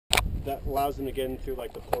that allows them to get in through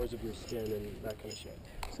like the pores of your skin and that kind of shit.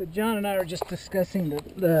 So John and I were just discussing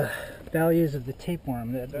the values of the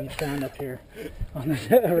tapeworm that we found up here on the,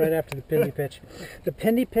 right after the pindy pitch. The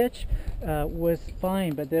pindy pitch was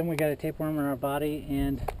fine, but then we got a tapeworm in our body,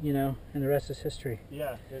 and and the rest is history.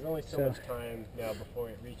 Yeah, there's only so much time now before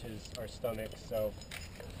it reaches our stomach, so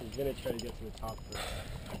we're gonna try to get to the top first.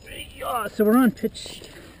 Yeah, so we're on pitch,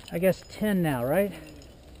 I guess 10 now, right?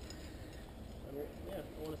 Yeah,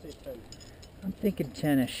 I want to say 10. I'm thinking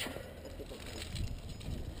 10ish.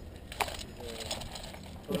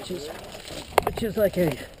 Which is like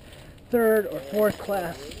a third or fourth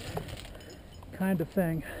class kind of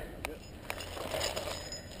thing.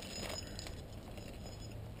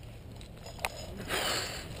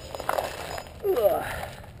 Ugh.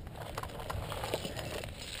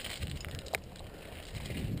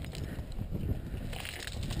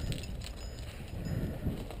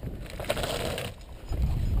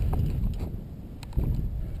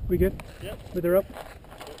 We good? Yep. With the rope?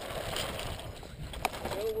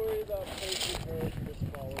 Don't worry about pointing current, just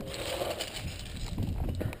follow it.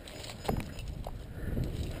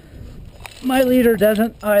 My leader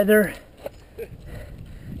doesn't either.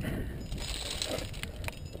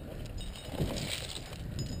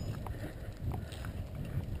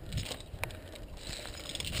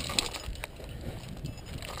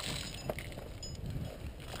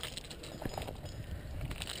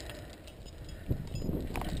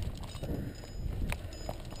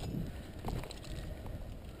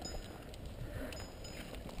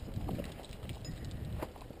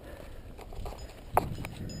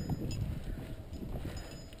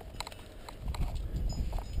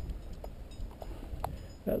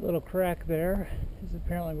 That little crack there is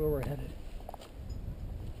apparently where we're headed.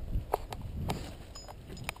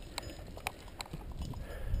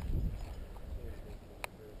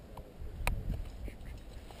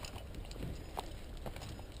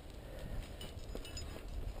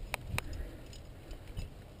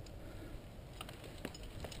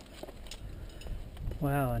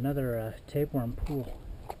 Wow, another tapeworm pool.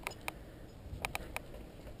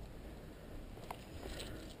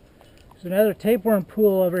 There's another tapeworm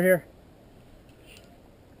pool over here.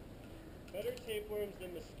 Better tapeworms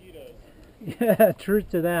than mosquitoes. Yeah,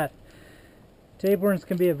 truth to that. Tapeworms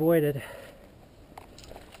can be avoided.